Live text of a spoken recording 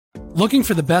Looking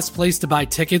for the best place to buy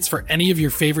tickets for any of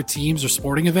your favorite teams or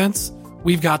sporting events?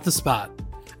 We've got the spot.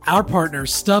 Our partner,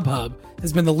 StubHub,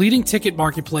 has been the leading ticket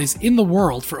marketplace in the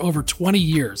world for over 20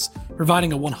 years,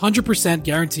 providing a 100%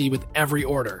 guarantee with every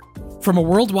order. From a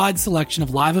worldwide selection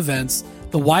of live events,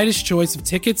 the widest choice of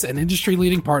tickets and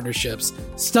industry-leading partnerships,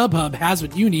 StubHub has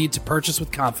what you need to purchase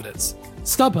with confidence.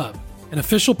 StubHub, an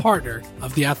official partner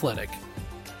of The Athletic.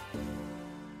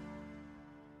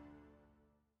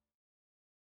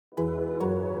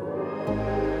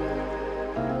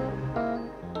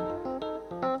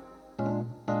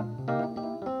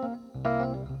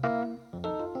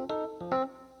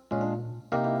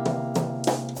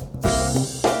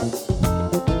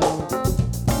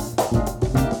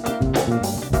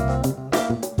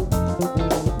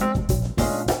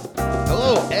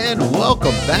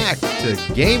 Welcome back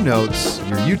to Game Notes,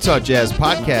 your Utah Jazz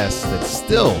podcast that's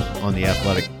still on the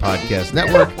Athletic Podcast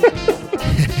Network.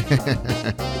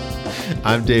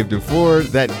 I'm Dave DeFore.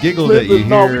 That giggle that you hear...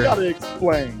 No, we got to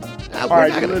explain. All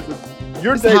right, listen.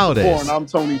 You're Dave DeFore and I'm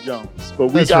Tony Jones, but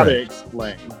we got to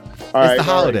explain. It's the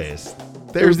holidays.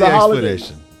 There's the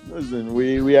explanation. Listen,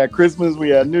 we had Christmas, we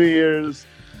had New Year's.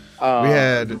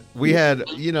 We had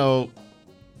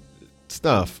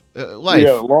stuff. Life.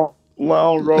 Yeah,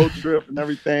 long road trip and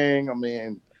everything. I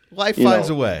mean, life finds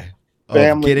a way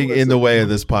of getting in the way of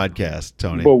this podcast,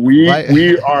 Tony. But we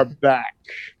are back.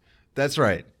 That's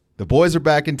right. The boys are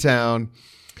back in town,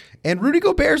 and Rudy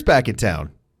Gobert's back in town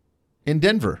in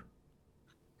Denver.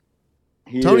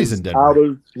 Tony's in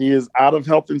Denver. He is out of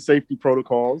health and safety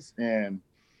protocols, and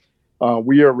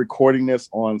we are recording this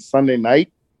on Sunday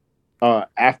night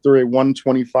after a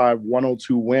 125-102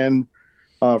 win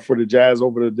for the Jazz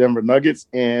over the Denver Nuggets,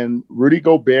 and Rudy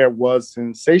Gobert was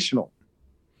sensational.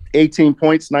 18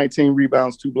 points, 19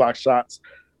 rebounds, 2 block shots,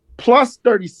 plus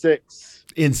 36.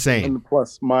 Insane. In the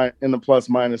plus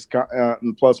minus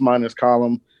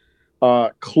column.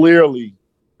 Clearly,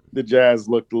 the Jazz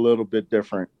looked a little bit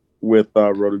different with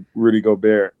Rudy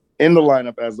Gobert in the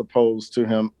lineup as opposed to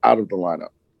him out of the lineup.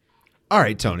 All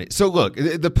right, Tony. So look,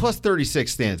 the plus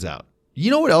 36 stands out. You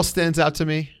know what else stands out to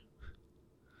me?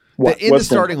 In the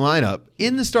starting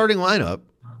lineup,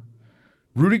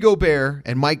 Rudy Gobert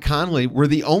and Mike Conley were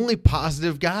the only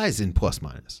positive guys in plus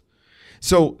minus.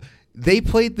 So they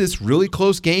played this really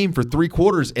close game for 3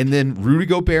 quarters, and then Rudy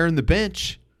Gobert in the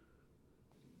bench.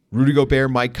 Rudy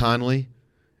Gobert, Mike Conley,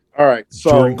 all right,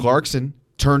 so Jordan Clarkson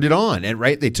turned it on, and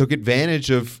they took advantage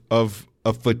of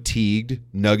a fatigued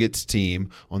Nuggets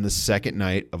team on the second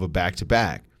night of a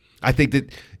back-to-back. I think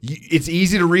that it's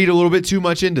easy to read a little bit too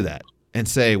much into that and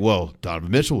say, well,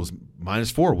 Donovan Mitchell was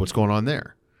 -4. What's going on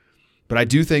there? But I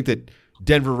do think that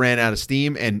Denver ran out of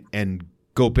steam, and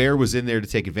Gobert was in there to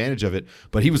take advantage of it.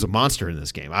 But he was a monster in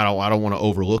this game. I don't want to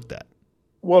overlook that.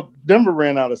 Well, Denver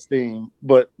ran out of steam,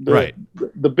 but the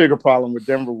bigger problem with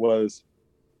Denver was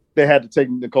they had to take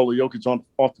Nikola Jokic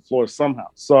off the floor somehow.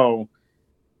 So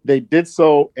they did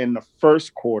so in the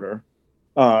first quarter.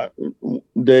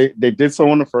 They did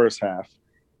so in the first half.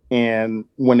 And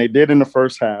when they did in the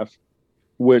first half,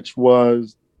 which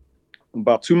was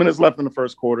about 2 minutes left in the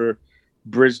first quarter,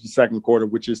 bridged the second quarter,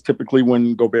 which is typically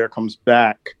when Gobert comes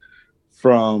back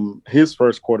from his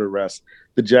first quarter rest,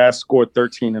 the Jazz scored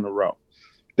 13 in a row.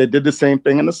 They did the same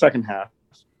thing in the second half.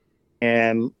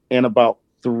 And in about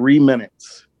 3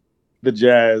 minutes, the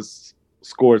Jazz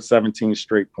scored 17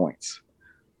 straight points.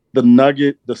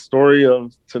 The story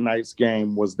of tonight's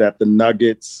game was that the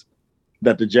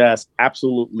Jazz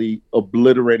absolutely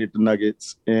obliterated the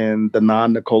Nuggets in the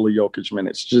non-Nikola Jokic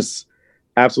minutes. Just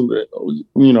absolutely,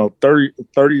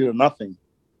 30-0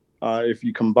 if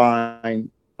you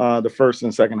combine the first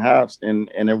and second halves, and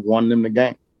it won them the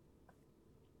game.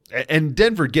 And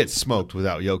Denver gets smoked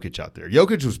without Jokic out there.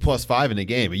 Jokic was +5 in the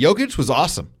game. Jokic was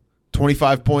awesome.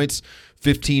 25 points,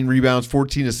 15 rebounds,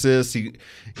 14 assists. He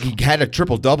had a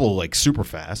triple-double like super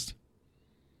fast.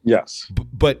 Yes.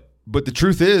 But the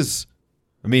truth is,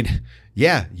 I mean,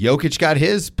 yeah, Jokic got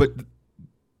his, but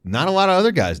not a lot of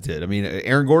other guys did. I mean,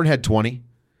 Aaron Gordon had 20.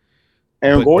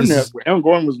 Aaron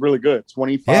Gordon was really good,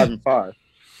 25 and 5.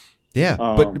 Yeah,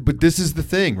 but this is the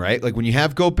thing, right? Like when you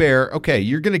have Gobert, okay,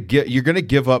 you're gonna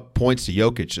give up points to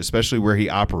Jokic, especially where he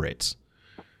operates.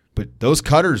 But those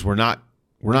cutters were not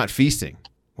feasting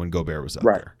when Gobert was up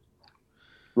there.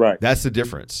 Right. That's the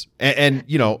difference. And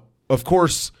of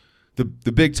course, the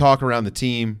big talk around the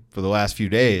team for the last few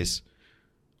days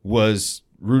was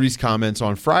Rudy's comments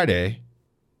on Friday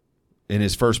in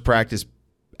his first practice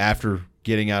after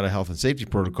getting out of health and safety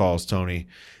protocols, Tony.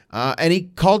 And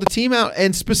he called the team out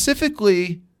and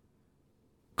specifically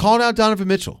called out Donovan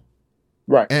Mitchell.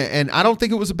 Right. And I don't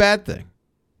think it was a bad thing.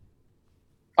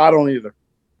 I don't either.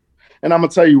 And I'm going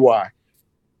to tell you why.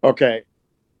 Okay.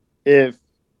 If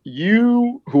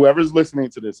whoever's listening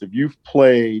to this, if you've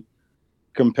played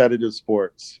competitive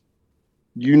sports,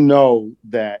 you know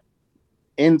that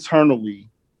internally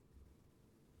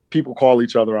people call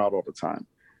each other out all the time.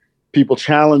 People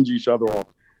challenge each other.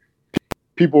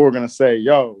 People are going to say,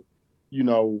 yo,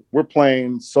 we're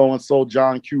playing so-and-so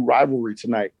John Q rivalry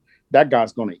tonight. That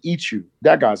guy's going to eat you.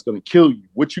 That guy's going to kill you.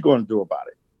 What you going to do about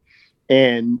it?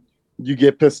 And you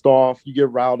get pissed off, you get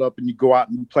riled up, and you go out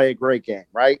and you play a great game,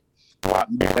 right?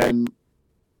 And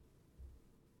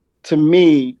to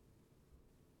me,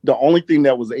 the only thing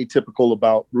that was atypical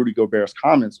about Rudy Gobert's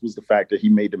comments was the fact that he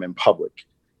made them in public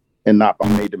and not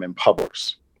made them in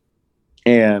Publix.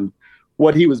 And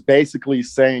what he was basically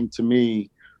saying to me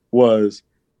was,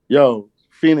 yo,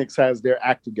 Phoenix has their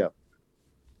act together.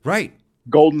 Right.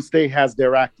 Golden State has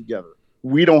their act together.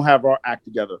 We don't have our act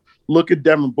together. Look at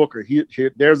Devin Booker.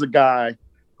 There's a guy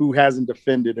who hasn't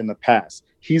defended in the past.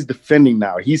 He's defending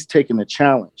now. He's taking the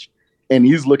challenge. And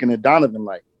he's looking at Donovan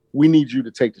like, we need you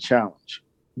to take the challenge.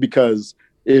 Because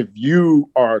if you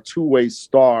are a two-way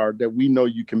star that we know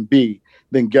you can be,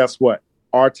 then guess what?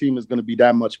 Our team is going to be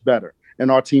that much better. And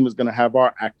our team is going to have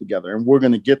our act together. And we're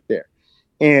going to get there.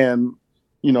 And,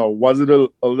 was it a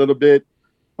little bit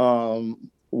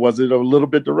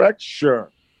direct?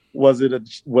 Sure. Was it a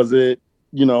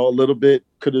little bit,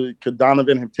 could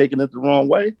Donovan have taken it the wrong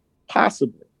way?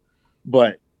 Possibly.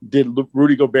 But did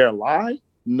Rudy Gobert lie?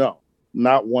 No,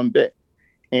 not one bit.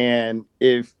 And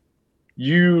if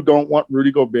you don't want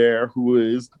Rudy Gobert, who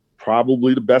is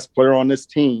probably the best player on this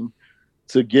team,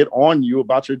 to get on you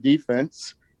about your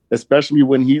defense, especially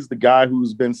when he's the guy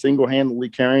who's been single-handedly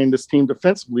carrying this team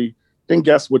defensively, then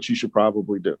guess what you should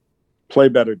probably do? Play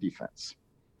better defense.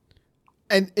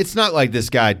 And it's not like this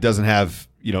guy doesn't have,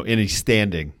 any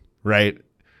standing, right?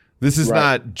 This is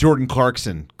not Jordan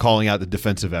Clarkson calling out the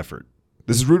defensive effort.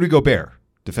 This is Rudy Gobert,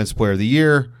 Defensive Player of the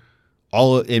Year,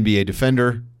 all NBA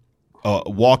defender,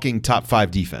 walking top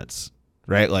 5 defense,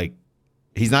 right? Like,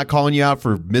 he's not calling you out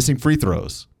for missing free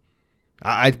throws.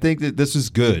 I think that this is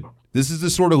good. This is the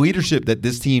sort of leadership that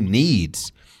this team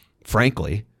needs,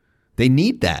 frankly. They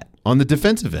need that on the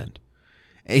defensive end.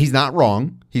 And he's not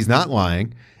wrong. He's not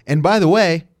lying. And by the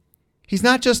way, he's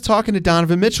not just talking to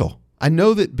Donovan Mitchell. I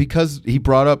know that because he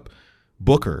brought up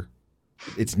Booker,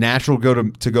 it's natural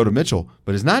to go to Mitchell,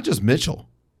 but it's not just Mitchell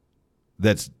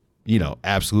that's,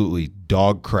 absolutely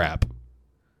dog crap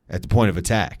at the point of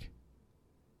attack.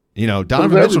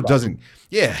 Donovan Mitchell doesn't.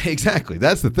 Yeah, exactly.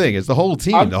 That's the thing. It's the whole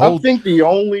team. I think the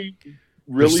only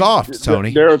really soft,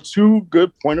 Tony. There are 2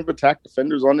 good point of attack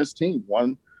defenders on this team.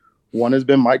 One has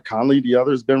been Mike Conley. The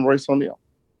other has been Royce O'Neal.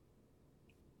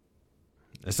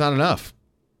 That's not enough.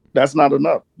 That's not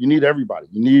enough. You need everybody.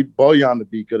 You need Bojan to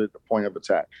be good at the point of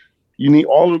attack. You need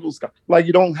all of those guys. Like,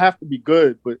 you don't have to be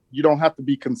good, but you don't have to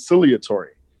be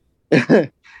conciliatory.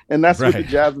 And that's what the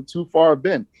Jazz have too far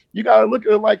been. You got to look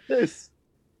at it like this.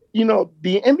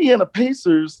 The Indiana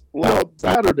Pacers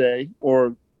Saturday,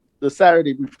 or the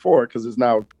Saturday before, because it's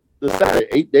now the Saturday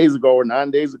 8 days ago or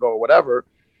 9 days ago or whatever,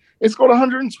 it scored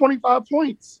 125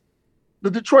 points. The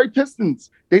Detroit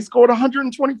Pistons, they scored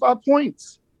 125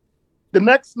 points. The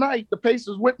next night, the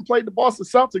Pacers went and played the Boston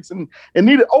Celtics and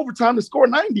needed overtime to score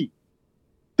 90.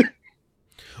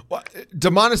 Well,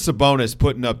 Domantas Sabonis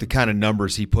putting up the kind of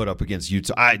numbers he put up against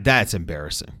Utah, that's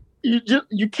embarrassing.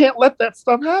 You can't let that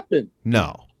stuff happen.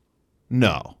 No.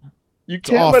 You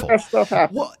can't let that stuff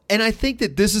happen. Well, and I think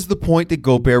that this is the point that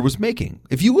Gobert was making.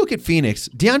 If you look at Phoenix,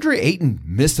 DeAndre Ayton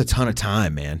missed a ton of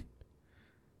time, man.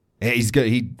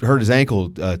 He hurt his ankle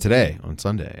today on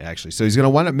Sunday, actually. So he's going to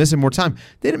wind up missing more time.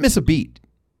 They didn't miss a beat.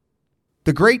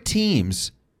 The great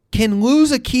teams can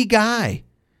lose a key guy.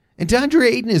 And DeAndre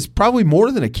Ayton is probably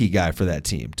more than a key guy for that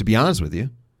team, to be honest with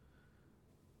you.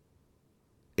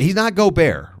 He's not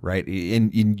Gobert, right?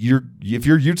 If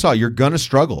you're Utah, you're going to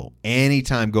struggle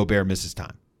anytime Gobert misses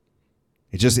time.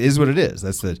 It just is what it is.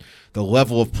 That's the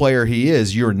level of player he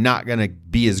is. You're not going to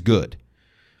be as good.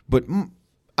 But,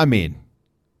 I mean,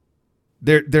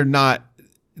 they're not.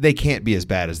 They can't be as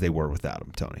bad as they were without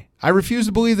him, Tony. I refuse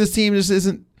to believe this team just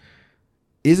isn't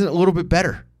a little bit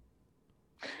better.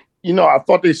 I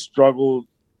thought they struggled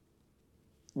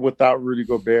without Rudy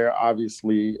Gobert,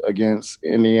 obviously, against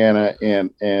Indiana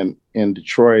and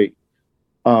Detroit.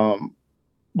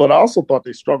 But I also thought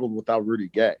they struggled without Rudy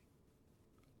Gay.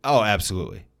 Oh,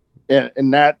 absolutely.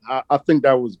 And that I think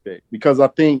that was big, because I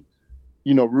think,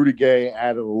 Rudy Gay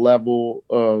added a level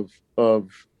of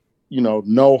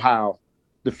know-how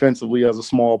defensively as a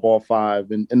small ball 5,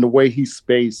 and the way he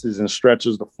spaces and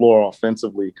stretches the floor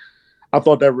offensively. I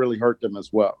thought that really hurt them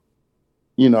as well.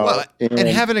 Well, and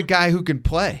having a guy who can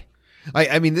play.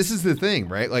 I mean, this is the thing,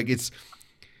 right? Like, it's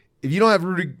if you don't have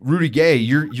Rudy Gay,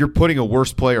 you're putting a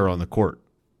worse player on the court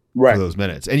for those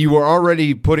minutes, and you were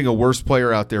already putting a worse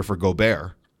player out there for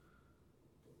Gobert,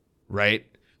 right?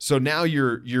 So now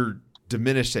you're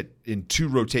diminished in 2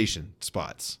 rotation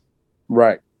spots,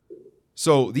 right?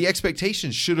 So the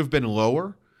expectations should have been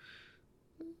lower,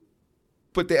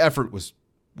 but the effort was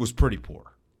pretty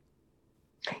poor.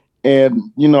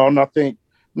 And and I think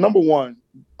number one,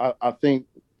 I think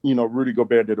Rudy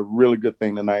Gobert did a really good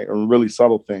thing tonight, a really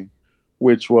subtle thing,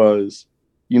 which was,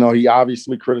 he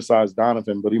obviously criticized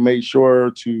Donovan, but he made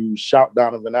sure to shout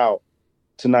Donovan out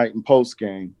tonight in post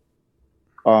game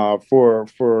for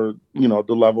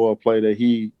the level of play that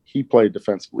he played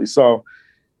defensively. So,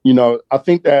 I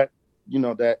think that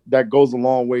that goes a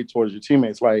long way towards your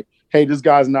teammates. Like, hey, this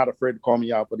guy's not afraid to call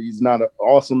me out, but he's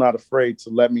also not afraid to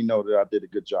let me know that I did a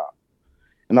good job.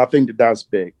 And I think that that's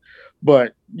big.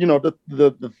 But,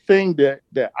 the thing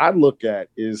that I look at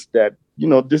is that,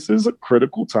 this is a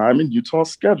critical time in Utah's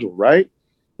schedule, right?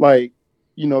 Like,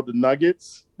 the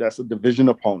Nuggets, that's a division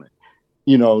opponent.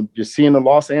 You're seeing the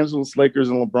Los Angeles Lakers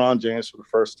and LeBron James for the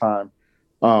first time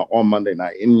on Monday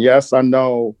night. And yes, I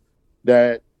know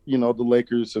that, the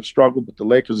Lakers have struggled, but the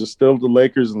Lakers are still the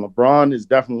Lakers, and LeBron is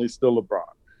definitely still LeBron.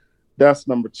 That's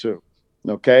number 2.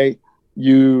 Okay.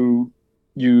 You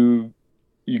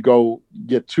go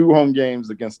get 2 home games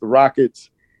against the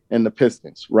Rockets and the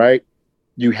Pistons, right?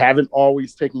 You haven't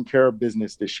always taken care of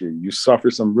business this year. You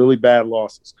suffered some really bad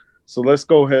losses. So let's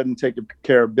go ahead and take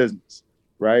care of business,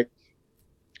 right?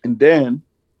 And then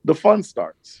the fun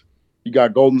starts. You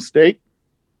got Golden State.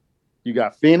 You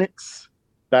got Phoenix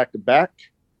back-to-back.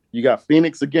 You got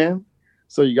Phoenix again.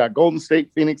 So you got Golden State,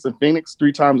 Phoenix, and Phoenix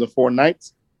 3 times in 4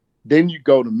 nights. Then you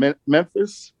go to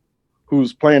Memphis,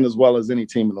 who's playing as well as any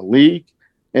team in the league.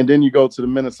 And then you go to the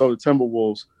Minnesota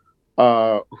Timberwolves,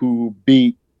 who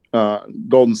beat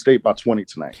Golden State by 20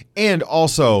 tonight. And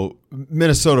also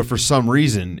Minnesota, for some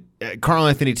reason, Karl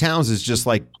Anthony Towns is just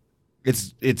like,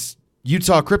 it's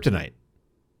Utah kryptonite.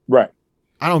 Right.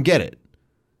 I don't get it,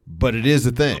 but it is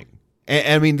a thing.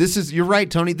 And I mean, you're right,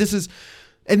 Tony. This is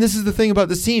the thing about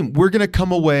this team. We're going to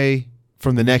come away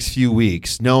from the next few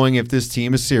weeks knowing if this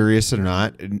team is serious or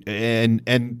not.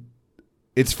 And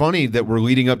it's funny that we're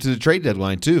leading up to the trade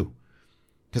deadline too,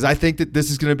 because I think that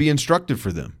this is going to be instructive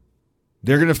for them.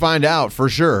 They're going to find out for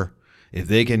sure if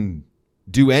they can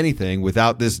do anything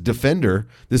without this defender,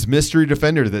 this mystery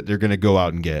defender that they're going to go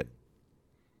out and get.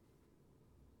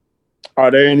 Are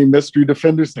there any mystery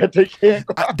defenders that they can't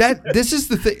go out? This is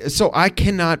the thing. So I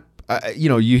cannot,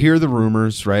 you hear the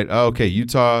rumors, right? Oh, okay,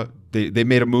 Utah, they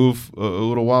made a move a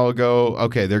little while ago.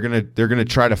 Okay, they're gonna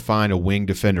try to find a wing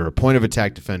defender, a point of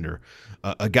attack defender,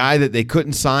 a guy that they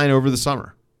couldn't sign over the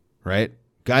summer, right?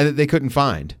 Guy that they couldn't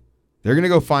find. They're gonna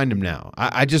go find him now.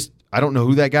 I don't know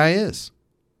who that guy is.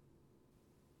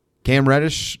 Cam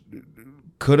Reddish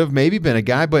could have maybe been a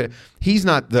guy, but he's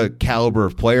not the caliber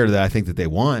of player that I think that they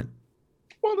want.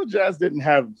 Well, the Jazz didn't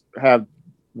have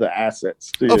the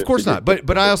assets. Of course not.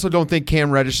 But I also don't think Cam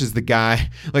Reddish is the guy.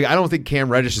 Like, I don't think Cam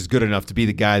Reddish is good enough to be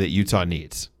the guy that Utah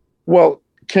needs. Well,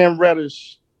 Cam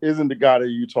Reddish wasn't the guy that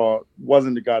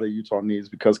Utah needs,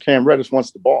 because Cam Reddish wants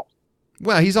the ball.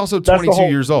 Well, he's also 22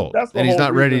 years old, and he's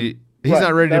not ready. He's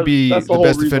not ready to be the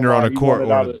best defender on a court.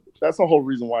 That's the whole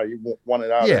reason why he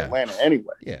wanted out of Atlanta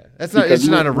anyway. Yeah, it's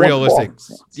not a realistic.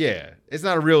 Yeah, it's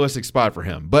not a realistic spot for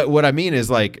him. But what I mean is,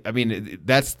 that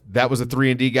was a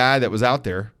 3-and-D guy that was out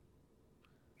there.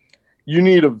 You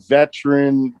need a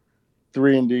veteran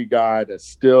 3-and-D guy that's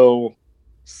still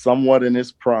somewhat in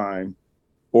his prime,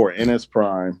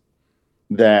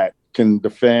 that can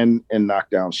defend and knock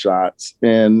down shots,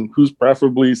 and who's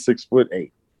preferably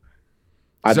 6'8".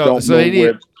 I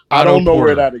don't know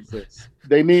where that exists.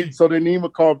 They need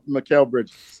Mikal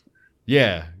Bridges.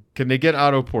 Yeah. Can they get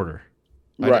Otto Porter?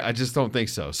 Right. I just don't think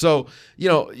so. So,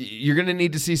 you're going to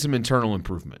need to see some internal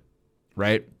improvement,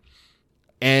 right?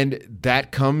 And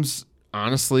that comes,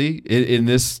 honestly,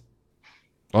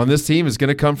 on this team, is going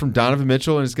to come from Donovan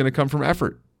Mitchell, and it's going to come from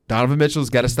effort. Donovan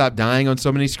Mitchell's got to stop dying on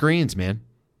so many screens, man.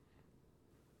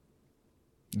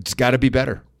 It's got to be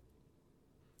better.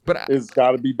 But it's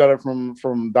got to be better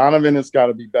from Donovan. It's got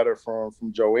to be better from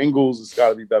Joe Ingles. It's got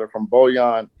to be better from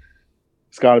Bojan.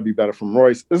 It's got to be better from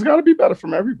Royce. It's got to be better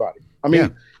from everybody. I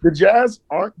mean, The Jazz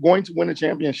aren't going to win a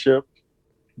championship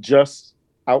just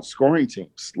outscoring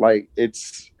teams. Like,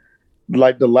 it's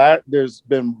like there's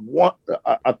been one.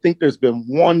 I think there's been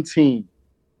one team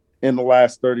in the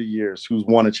last 30 years who's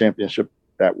won a championship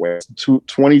that way.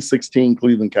 2016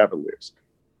 Cleveland Cavaliers.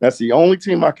 That's the only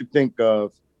team I could think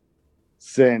of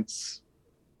since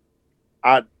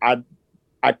I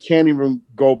can't even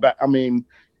go back. I mean,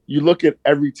 you look at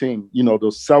every team,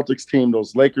 those Celtics team,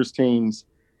 those Lakers teams,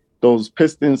 those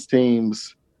Pistons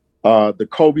teams, the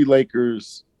Kobe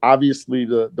Lakers, obviously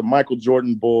the Michael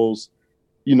Jordan Bulls,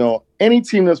 any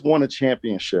team that's won a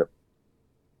championship,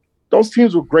 those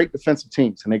teams were great defensive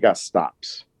teams and they got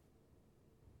stops.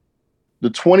 The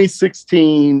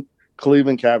 2016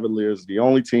 Cleveland Cavaliers, the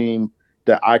only team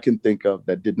that I can think of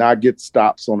that did not get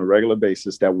stops on a regular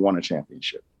basis that won a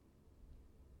championship.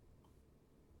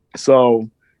 So,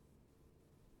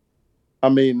 I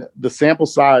mean, the sample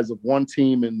size of one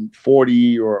team in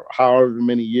 40 or however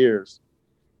many years,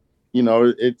 you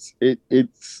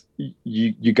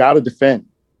got to defend.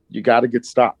 You got to get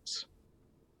stops.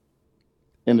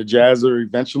 And the Jazz are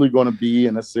eventually going to be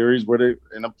in a series where they're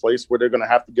in a place where they're going to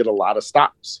have to get a lot of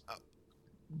stops.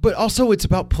 But also it's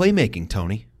about playmaking,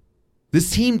 Tony. This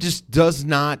team just does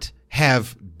not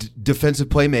have defensive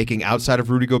playmaking outside of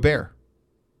Rudy Gobert.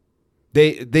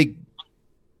 They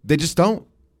just don't.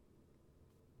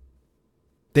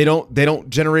 They don't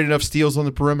generate enough steals on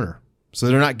the perimeter. So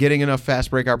they're not getting enough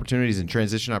fast break opportunities and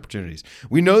transition opportunities.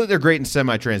 We know that they're great in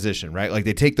semi-transition, right? Like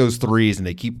they take those threes and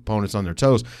they keep opponents on their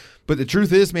toes. But the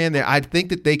truth is, man, I think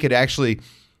that they could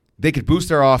boost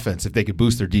their offense if they could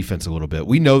boost their defense a little bit.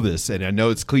 We know this, and I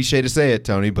know it's cliche to say it,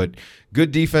 Tony, but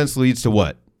good defense leads to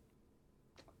what?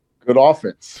 Good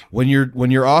offense. When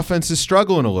your offense is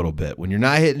struggling a little bit, when you're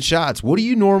not hitting shots, what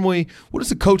does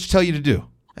the coach tell you to do?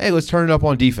 Hey, let's turn it up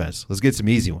on defense. Let's get some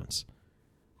easy ones.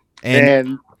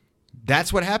 And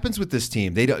that's what happens with this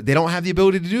team. They don't have the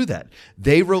ability to do that.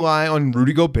 They rely on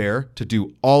Rudy Gobert to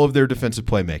do all of their defensive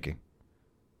playmaking.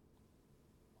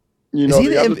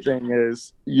 The other thing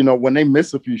is, when they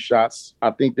miss a few shots,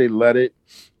 I think they let it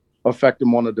affect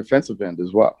them on the defensive end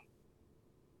as well.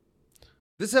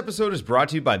 This episode is brought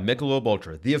to you by Michelob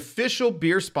Ultra, the official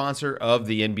beer sponsor of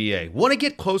the NBA. Want to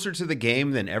get closer to the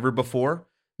game than ever before?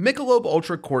 Michelob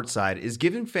Ultra Courtside is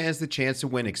giving fans the chance to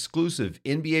win exclusive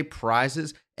NBA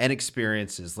prizes and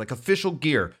experiences like official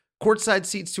gear, courtside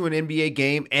seats to an NBA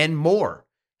game, and more.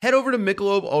 Head over to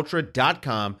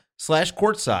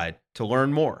MichelobUltra.com/courtside to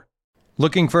learn more.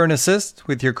 Looking for an assist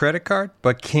with your credit card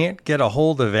but can't get a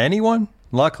hold of anyone?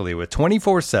 Luckily, with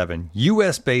 24/7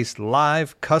 U.S.-based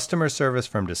live customer service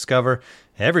from Discover,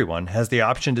 everyone has the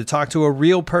option to talk to a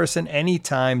real person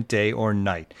anytime, day or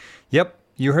night. Yep,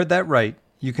 you heard that right.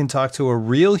 You can talk to a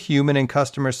real human in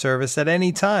customer service at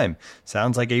any time.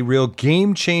 Sounds like a real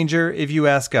game changer if you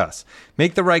ask us.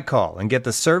 Make the right call and get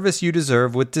the service you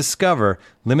deserve with Discover.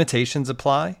 Limitations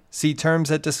apply. See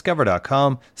terms at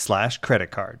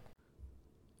discover.com/creditcard.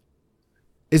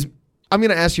 I'm going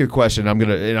to ask you a question.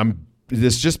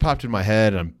 This just popped in my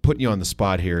head, and I'm putting you on the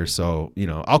spot here, so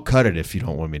I'll cut it if you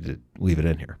don't want me to leave it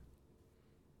in here.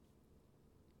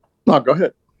 No, go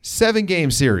ahead.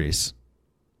 7-game series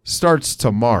starts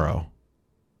tomorrow.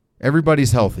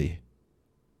 Everybody's healthy.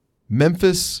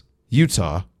 Memphis,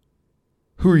 Utah.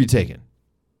 Who are you taking?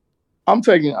 I'm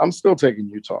still taking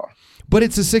Utah. But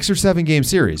it's a 6 or 7 game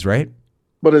series, right?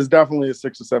 But it's definitely a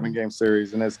 6 or 7 game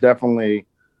series, and it's definitely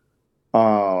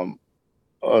a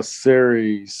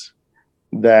series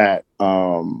that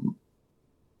can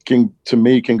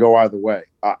go either way.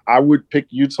 I would pick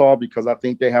Utah because I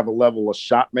think they have a level of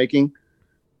shot making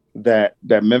that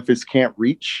Memphis can't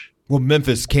reach. Well,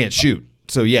 Memphis can't shoot,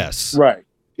 so yes. Right.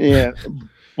 Yeah.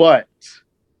 But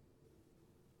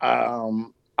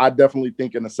I definitely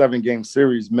think in a 7-game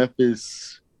series,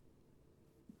 Memphis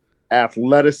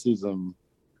athleticism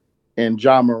and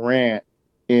Ja Morant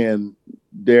in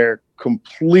their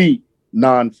complete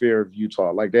non-fear of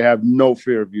Utah. Like they have no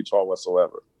fear of Utah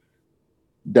whatsoever.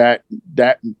 That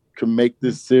can make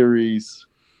this series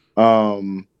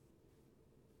that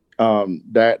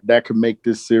could make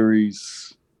this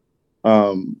series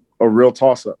a real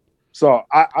toss-up. So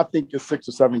I think it's 6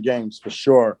 or 7 games for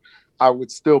sure. I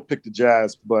would still pick the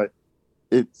Jazz, but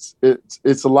it's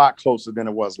a lot closer than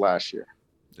it was last year.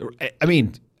 I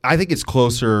mean, I think it's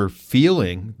closer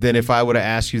feeling than if I would have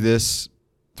asked you this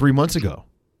 3 months ago,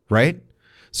 right?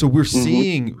 So we're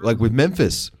seeing, like with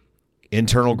Memphis,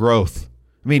 internal growth.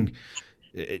 I mean,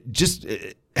 just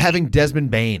having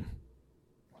Desmond Bane,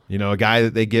 a guy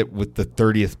that they get with the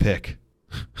 30th pick.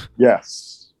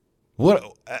 Yes.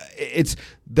 It's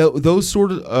those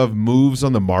sort of moves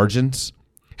on the margins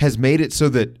has made it so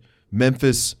that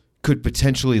Memphis could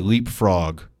potentially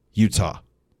leapfrog Utah.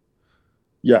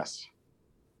 Yes.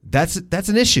 That's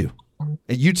an issue.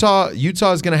 Utah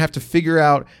is going to have to figure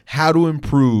out how to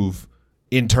improve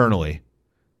internally.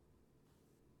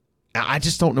 I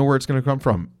just don't know where it's going to come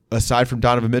from, aside from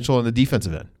Donovan Mitchell on the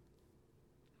defensive end.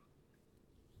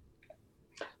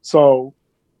 So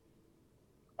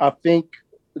I think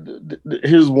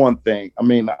here's one thing. I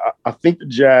mean, I think the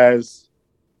Jazz.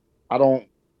 I don't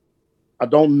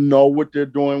know what they're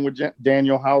doing with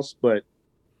Daniel House, but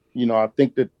I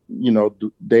think that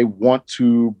they want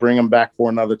to bring him back for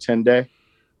another 10-day,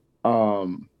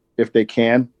 if they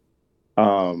can,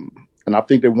 and I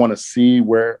think they want to see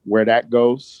where that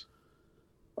goes.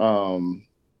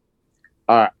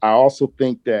 I also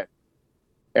think that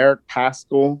Eric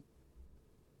Paschall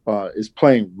is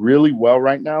playing really well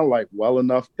right now, like well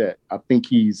enough that I think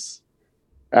he's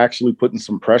actually putting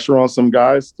some pressure on some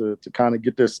guys to kind of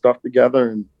get their stuff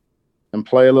together and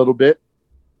play a little bit.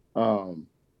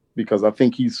 Because I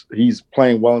think he's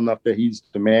playing well enough that he's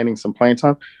demanding some playing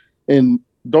time. And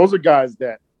those are guys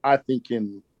that I think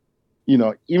can,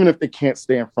 even if they can't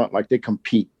stay in front, like they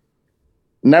compete.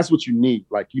 And that's what you need.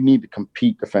 Like you need to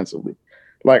compete defensively.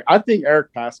 Like I think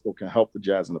Eric Paschall can help the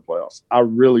Jazz in the playoffs. I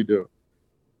really do.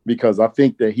 Because I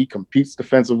think that he competes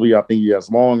defensively. I think he has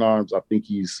long arms. I think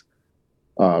he's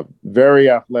very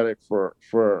athletic for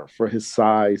his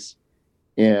size.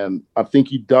 And I think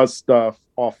he does stuff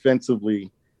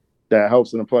offensively that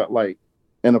helps in the play, like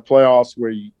in the playoffs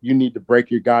where you need to break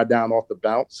your guy down off the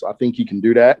bounce. I think he can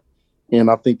do that.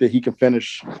 And I think that he can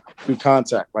finish through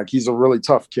contact. Like he's a really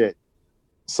tough kid.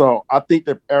 So I think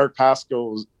that Eric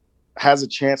Paschall has a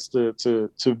chance to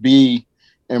be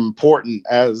important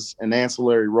as an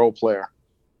ancillary role player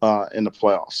in the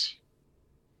playoffs.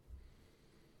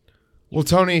 Well,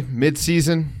 Tony,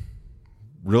 mid-season,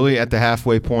 really at the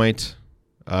halfway point,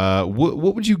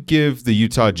 what would you give the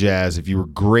Utah Jazz if you were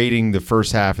grading the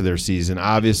first half of their season?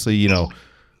 Obviously, the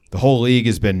whole league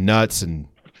has been nuts and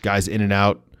guys in and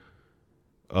out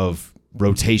of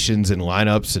rotations and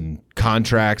lineups and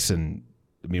contracts. And,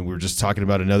 I mean, we were just talking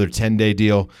about another 10-day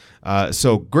deal.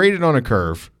 So graded on a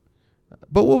curve.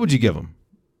 But what would you give them?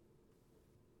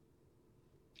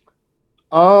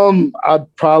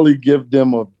 I'd probably give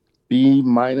them a B-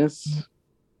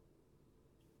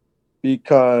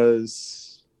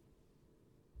 because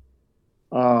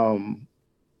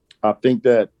I think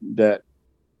that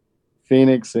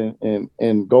Phoenix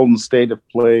and Golden State have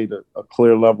played a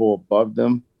clear level above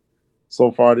them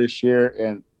so far this year.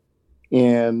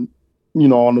 And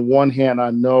on the one hand,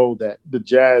 I know that the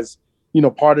Jazz,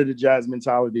 part of the Jazz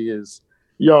mentality is,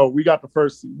 we got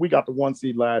the 1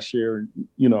 seed last year. And,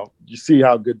 you see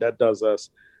how good that does us.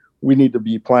 We need to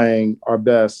be playing our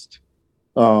best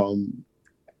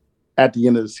at the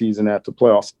end of the season, at the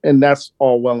playoffs. And that's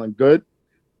all well and good.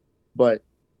 But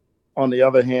on the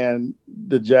other hand,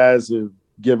 the Jazz have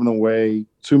given away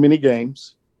too many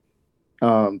games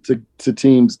to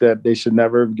teams that they should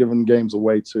never have given games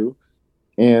away to.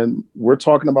 And we're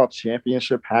talking about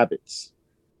championship habits.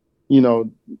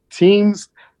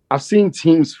 I've seen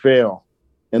teams fail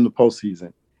in the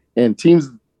postseason, and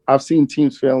I've seen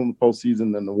teams fail in the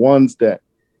postseason, and the ones that,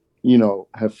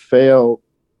 have failed,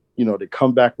 they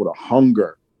come back with a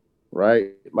hunger,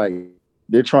 right? Like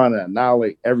they're trying to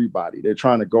annihilate everybody. They're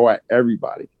trying to go at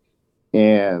everybody.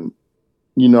 And,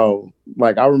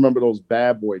 like I remember those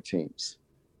bad boy teams,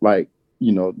 like,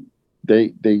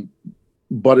 they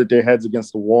butted their heads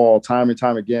against the wall time and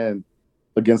time again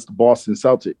against the Boston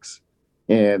Celtics.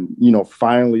 And,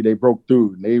 finally they broke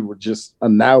through and they were just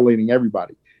annihilating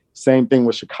everybody. Same thing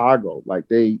with Chicago. Like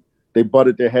they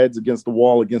butted their heads against the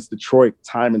wall against Detroit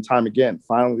time and time again.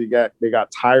 Finally they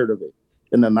got tired of it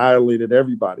and annihilated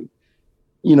everybody.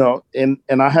 And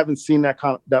I haven't seen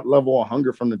that level of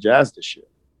hunger from the Jazz this year.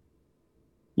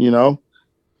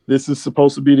 This is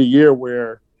supposed to be the year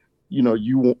where, you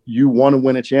want to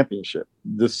win a championship.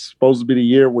 This is supposed to be the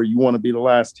year where you want to be the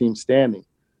last team standing.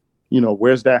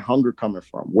 Where's that hunger coming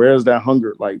from? Where's that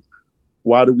hunger? Like,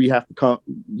 why do we have to come?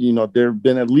 There have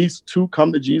been at least 2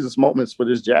 come to Jesus moments for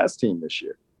this Jazz team this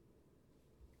year.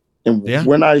 And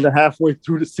we're not even halfway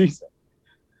through the season.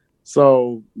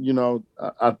 So,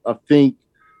 I think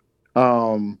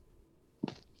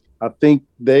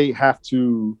they have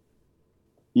to,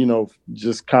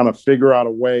 just kind of figure out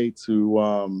a way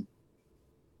to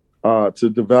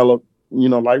develop,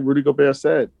 like Rudy Gobert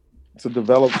said, to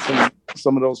develop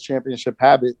some of those championship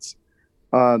habits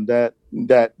that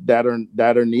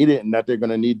are needed and that they're going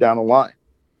to need down the line.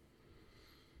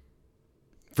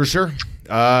 For sure.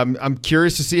 I'm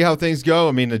curious to see how things go.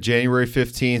 I mean, the January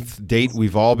 15th date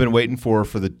we've all been waiting for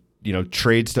the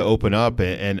trades to open up,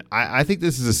 and I think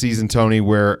this is a season, Tony,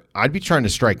 where I'd be trying to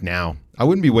strike now. I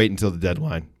wouldn't be waiting until the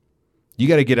deadline. You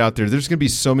got to get out there. There's going to be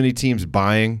so many teams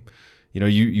buying.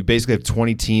 You basically have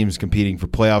 20 teams competing for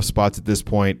playoff spots at this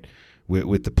point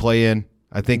with the play-in.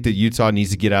 I think that Utah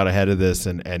needs to get out ahead of this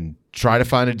and try to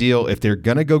find a deal. If they're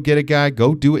going to go get a guy,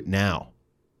 go do it now.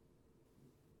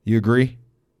 You agree?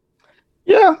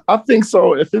 Yeah, I think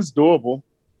so. If it's doable,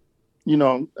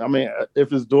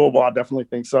 if it's doable, I definitely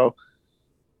think so.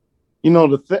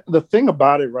 The thing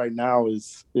about it right now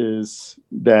is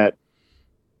that,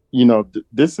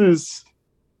 this is,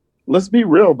 let's be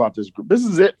real about this group. This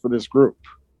is it for this group.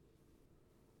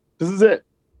 This is it.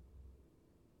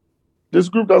 This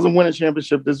group doesn't win a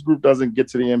championship. This group doesn't get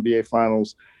to the NBA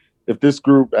Finals. If this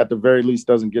group, at the very least,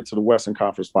 doesn't get to the Western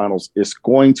Conference Finals, it's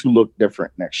going to look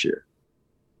different next year.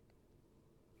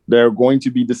 There are going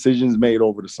to be decisions made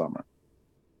over the summer.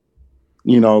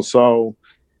 So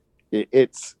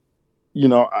it's,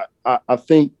 I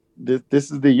think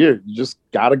this is the year. You just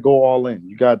got to go all in.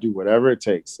 You got to do whatever it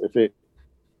takes. If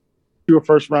you're a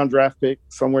first-round draft pick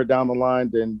somewhere down the line,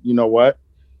 then you know what?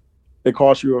 It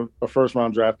costs you a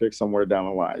first-round draft pick somewhere down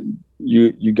the line.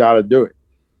 You got to do it.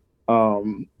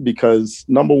 Because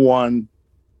number one,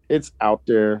 it's out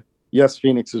there. Yes,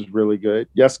 Phoenix is really good.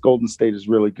 Yes, Golden State is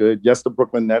really good. Yes, the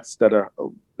Brooklyn Nets that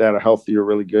are healthy are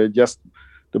really good. Yes,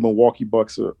 the Milwaukee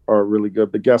Bucks are really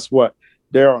good. But guess what?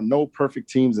 There are no perfect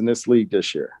teams in this league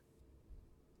this year.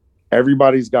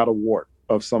 Everybody's got a wart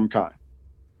of some kind.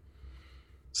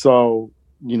 So,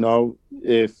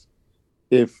 if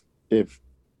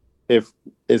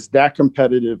it's that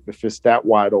competitive, if it's that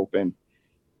wide open,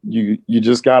 you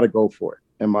just got to go for it,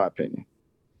 in my opinion.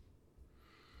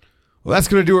 Well, that's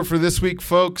going to do it for this week,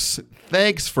 folks.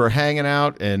 Thanks for hanging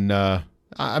out, and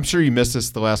I'm sure you missed us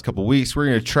the last couple of weeks. We're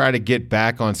going to try to get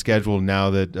back on schedule now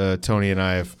that Tony and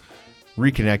I have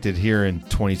reconnected here in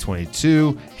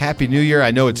 2022. Happy New Year. I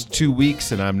know it's 2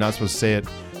 weeks, and I'm not supposed to say it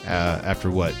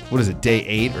after what is it, day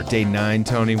 8 or day 9,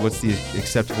 Tony? What's the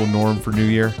acceptable norm for New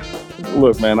Year?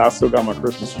 Look, man, I still got my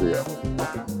Christmas tree up.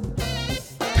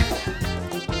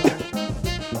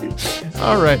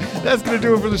 All right, that's going to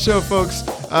do it for the show, folks.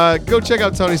 Go check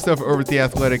out Tony's stuff over at The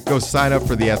Athletic. Go sign up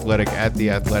for The Athletic at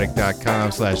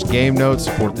theathletic.com/game notes.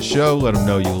 Support the show. Let them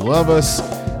know you love us.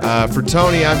 For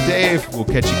Tony, I'm Dave. We'll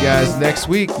catch you guys next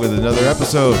week with another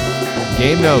episode of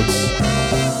Game Notes.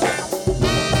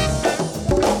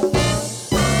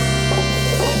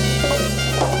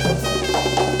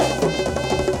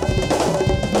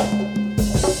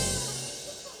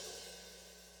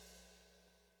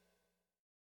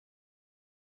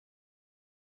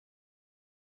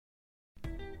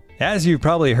 As you've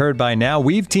probably heard by now,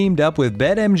 we've teamed up with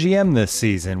BetMGM this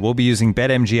season. We'll be using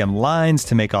BetMGM lines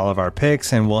to make all of our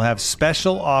picks, and we'll have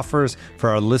special offers for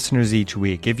our listeners each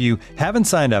week. If you haven't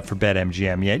signed up for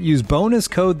BetMGM yet, use bonus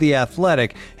code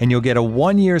THEATHLETIC, and you'll get a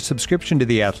 1-year subscription to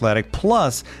The Athletic,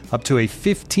 plus up to a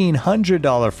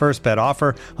 $1,500 first bet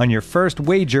offer on your first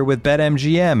wager with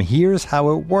BetMGM. Here's how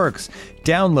it works.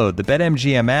 Download the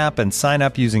BetMGM app and sign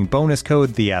up using bonus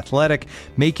code THEATHLETIC.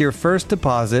 Make your first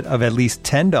deposit of at least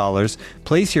 $10.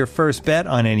 Place your first bet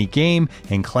on any game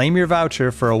and claim your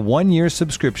voucher for a 1-year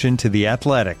subscription to The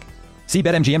Athletic. See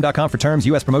BetMGM.com for terms.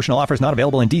 U.S. promotional offers not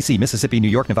available in D.C., Mississippi, New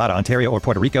York, Nevada, Ontario, or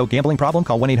Puerto Rico. Gambling problem?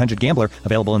 Call 1-800-GAMBLER.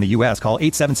 Available in the U.S. Call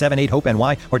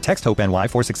 877-8-HOPE-NY or text HOPE-NY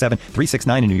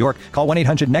 467-369 in New York. Call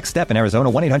 1-800-NEXT-STEP in Arizona.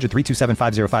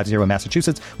 1-800-327-5050 in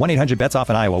Massachusetts. 1-800-BETS-OFF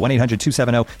in Iowa.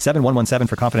 1-800-270-7117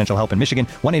 for confidential help in Michigan.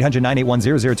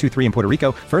 1-800-981-0023 in Puerto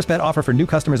Rico. First bet offer for new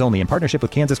customers only in partnership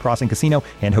with Kansas Crossing Casino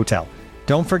and Hotel.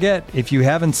 Don't forget, if you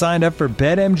haven't signed up for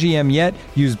BetMGM yet,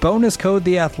 use bonus code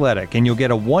THEATHLETIC, and you'll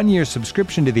get a 1-year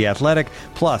subscription to The Athletic,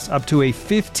 plus up to a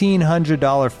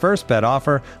 $1,500 first bet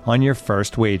offer on your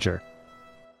first wager.